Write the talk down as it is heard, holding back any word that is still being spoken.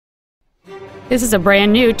This is a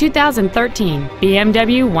brand new 2013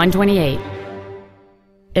 BMW 128.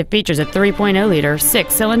 It features a 3.0-liter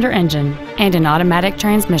six-cylinder engine and an automatic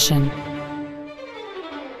transmission.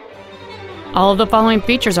 All of the following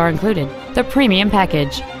features are included: the premium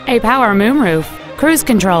package, a power moonroof, cruise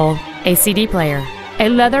control, a CD player, a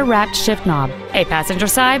leather-wrapped shift knob, a passenger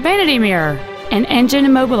side vanity mirror, an engine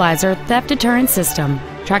immobilizer theft deterrent system,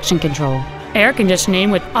 traction control, air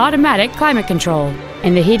conditioning with automatic climate control,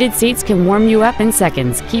 and the heated seats can warm you up in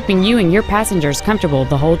seconds, keeping you and your passengers comfortable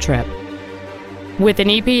the whole trip. With an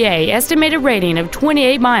EPA estimated rating of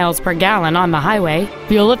 28 miles per gallon on the highway,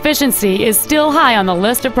 fuel efficiency is still high on the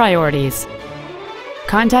list of priorities.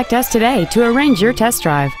 Contact us today to arrange your test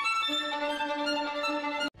drive.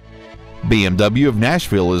 BMW of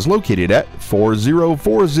Nashville is located at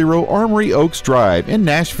 4040 Armory Oaks Drive in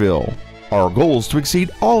Nashville. Our goal is to exceed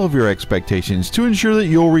all of your expectations to ensure that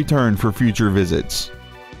you'll return for future visits.